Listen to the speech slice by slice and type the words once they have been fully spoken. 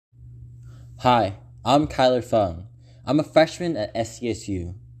Hi, I'm Kyler Fung. I'm a freshman at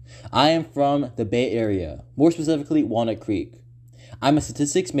SDSU. I am from the Bay Area, more specifically Walnut Creek. I'm a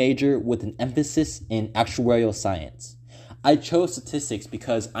statistics major with an emphasis in actuarial science. I chose statistics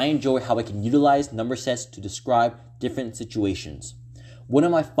because I enjoy how I can utilize number sets to describe different situations. One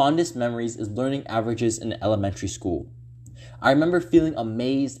of my fondest memories is learning averages in elementary school. I remember feeling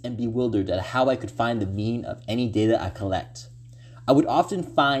amazed and bewildered at how I could find the mean of any data I collect. I would often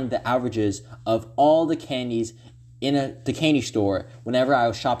find the averages of all the candies in the candy store whenever I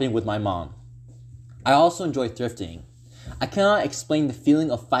was shopping with my mom. I also enjoy thrifting. I cannot explain the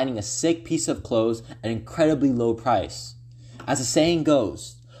feeling of finding a sick piece of clothes at an incredibly low price. As the saying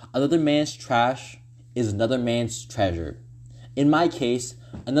goes, another man's trash is another man's treasure. In my case,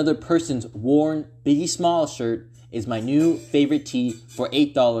 another person's worn Biggie Smalls shirt is my new favorite tee for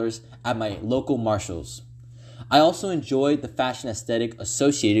 $8 at my local Marshalls. I also enjoy the fashion aesthetic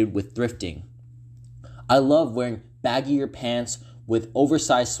associated with thrifting. I love wearing baggier pants with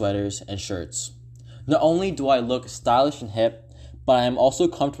oversized sweaters and shirts. Not only do I look stylish and hip, but I am also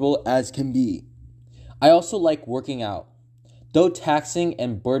comfortable as can be. I also like working out. Though taxing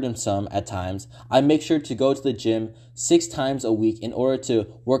and burdensome at times, I make sure to go to the gym 6 times a week in order to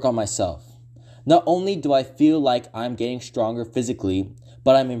work on myself. Not only do I feel like I'm getting stronger physically,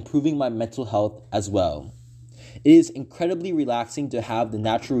 but I'm improving my mental health as well. It is incredibly relaxing to have the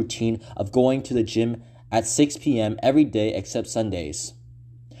natural routine of going to the gym at 6 p.m. every day except Sundays.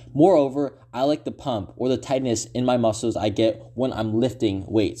 Moreover, I like the pump or the tightness in my muscles I get when I'm lifting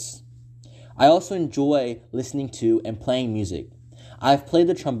weights. I also enjoy listening to and playing music. I've played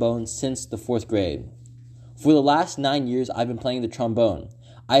the trombone since the 4th grade. For the last 9 years, I've been playing the trombone.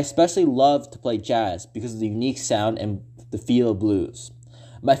 I especially love to play jazz because of the unique sound and the feel of blues.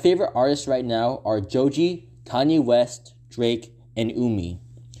 My favorite artists right now are Joji, Kanye West, Drake, and Umi.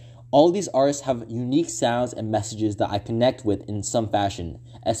 All these artists have unique sounds and messages that I connect with in some fashion,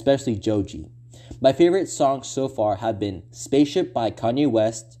 especially Joji. My favorite songs so far have been Spaceship by Kanye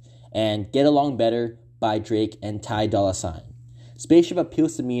West and Get Along Better by Drake and Ty Dolla $ign. Spaceship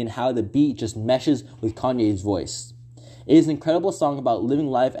appeals to me in how the beat just meshes with Kanye's voice. It is an incredible song about living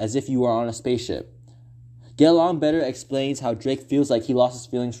life as if you were on a spaceship. Get Along Better explains how Drake feels like he lost his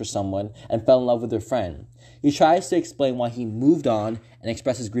feelings for someone and fell in love with their friend. He tries to explain why he moved on and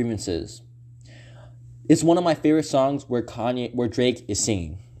express his grievances. It's one of my favorite songs where Drake is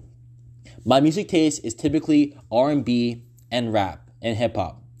singing. My music taste is typically R&B and rap and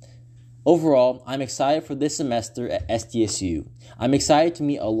hip-hop. Overall, I'm excited for this semester at SDSU. I'm excited to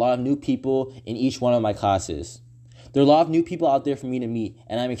meet a lot of new people in each one of my classes. There are a lot of new people out there for me to meet,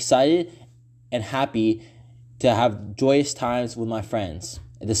 and I'm excited and happy to have joyous times with my friends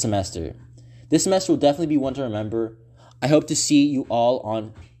this semester. This semester will definitely be one to remember. I hope to see you all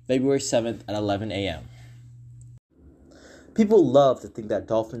on February 7th at 11 a.m. People love to think that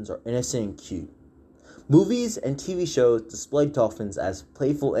dolphins are innocent and cute. Movies and TV shows display dolphins as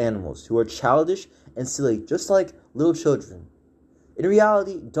playful animals who are childish and silly, just like little children. In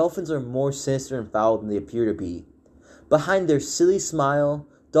reality, dolphins are more sinister and foul than they appear to be. Behind their silly smile,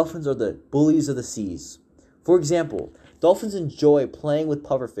 dolphins are the bullies of the seas. For example, dolphins enjoy playing with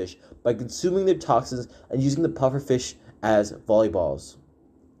pufferfish by consuming their toxins and using the pufferfish as volleyballs.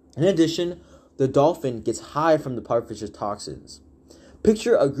 In addition, the dolphin gets high from the pufferfish's toxins.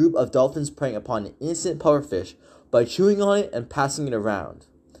 Picture a group of dolphins preying upon an innocent pufferfish by chewing on it and passing it around.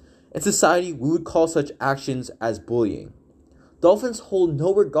 In society, we would call such actions as bullying. Dolphins hold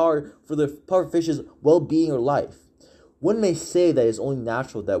no regard for the pufferfish's well-being or life. One may say that it is only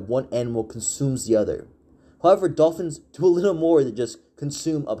natural that one animal consumes the other. However, dolphins do a little more than just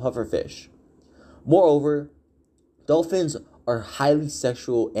consume a pufferfish. Moreover, dolphins are highly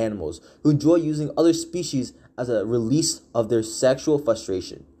sexual animals who enjoy using other species as a release of their sexual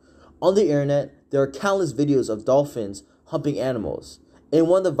frustration. On the internet, there are countless videos of dolphins humping animals. In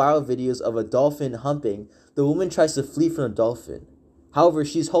one of the viral videos of a dolphin humping, the woman tries to flee from the dolphin. However,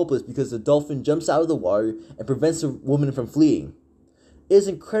 she is hopeless because the dolphin jumps out of the water and prevents the woman from fleeing. It is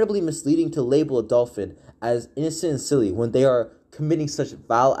incredibly misleading to label a dolphin as innocent and silly when they are committing such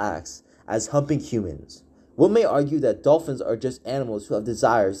vile acts as humping humans. One may argue that dolphins are just animals who have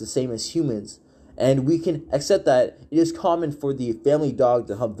desires the same as humans, and we can accept that it is common for the family dog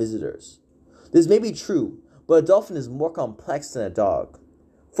to hump visitors. This may be true, but a dolphin is more complex than a dog.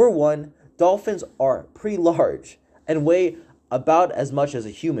 For one, dolphins are pretty large and weigh about as much as a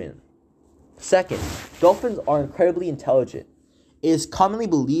human. Second, dolphins are incredibly intelligent. It is commonly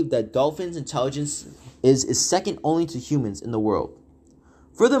believed that dolphins' intelligence is second only to humans in the world.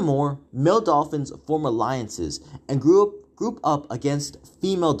 Furthermore, male dolphins form alliances and group up against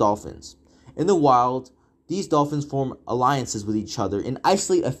female dolphins. In the wild, these dolphins form alliances with each other and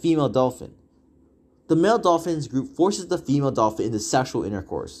isolate a female dolphin. The male dolphins group forces the female dolphin into sexual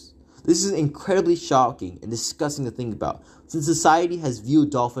intercourse. This is incredibly shocking and disgusting to think about, since society has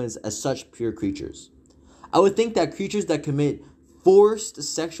viewed dolphins as such pure creatures. I would think that creatures that commit forced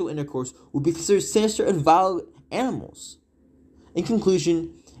sexual intercourse would be considered sinister and violent animals. In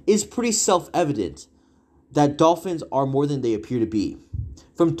conclusion, it is pretty self-evident that dolphins are more than they appear to be.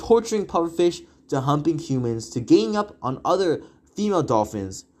 From torturing pufferfish to humping humans to ganging up on other female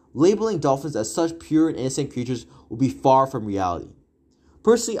dolphins, labeling dolphins as such pure and innocent creatures will be far from reality.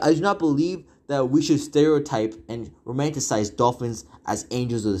 Personally, I do not believe that we should stereotype and romanticize dolphins as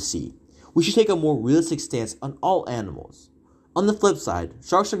angels of the sea. We should take a more realistic stance on all animals. On the flip side,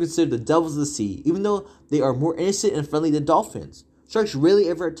 sharks are considered the devils of the sea, even though they are more innocent and friendly than dolphins. Sharks rarely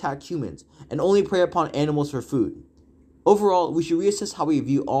ever attack humans and only prey upon animals for food. Overall, we should reassess how we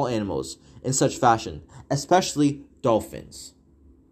view all animals in such fashion, especially dolphins.